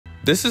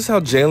This is how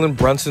Jalen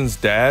Brunson's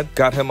dad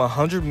got him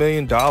 $100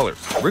 million.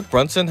 Rick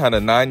Brunson had a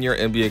 9-year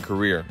NBA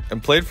career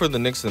and played for the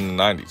Knicks in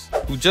the 90s,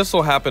 who just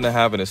so happened to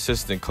have an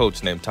assistant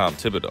coach named Tom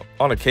Thibodeau.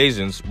 On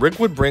occasions, Rick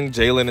would bring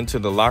Jalen into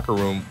the locker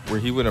room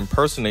where he would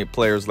impersonate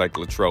players like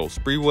Latrell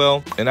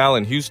Sprewell and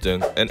Allen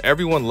Houston, and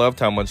everyone loved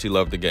how much he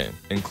loved the game,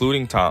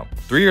 including Tom.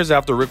 3 years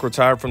after Rick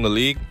retired from the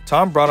league,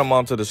 Tom brought him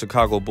onto the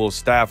Chicago Bulls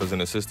staff as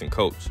an assistant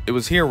coach. It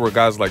was here where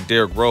guys like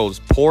Derrick Rose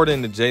poured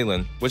into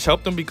Jalen, which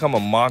helped him become a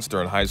monster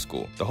in high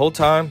school. The whole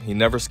time, he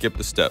never skipped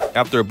a step.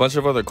 After a bunch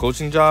of other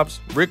coaching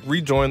jobs, Rick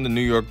rejoined the New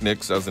York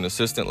Knicks as an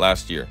assistant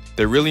last year.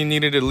 They really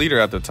needed a leader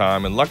at the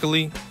time, and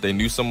luckily, they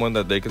knew someone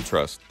that they could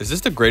trust. Is this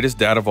the greatest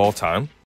dad of all time?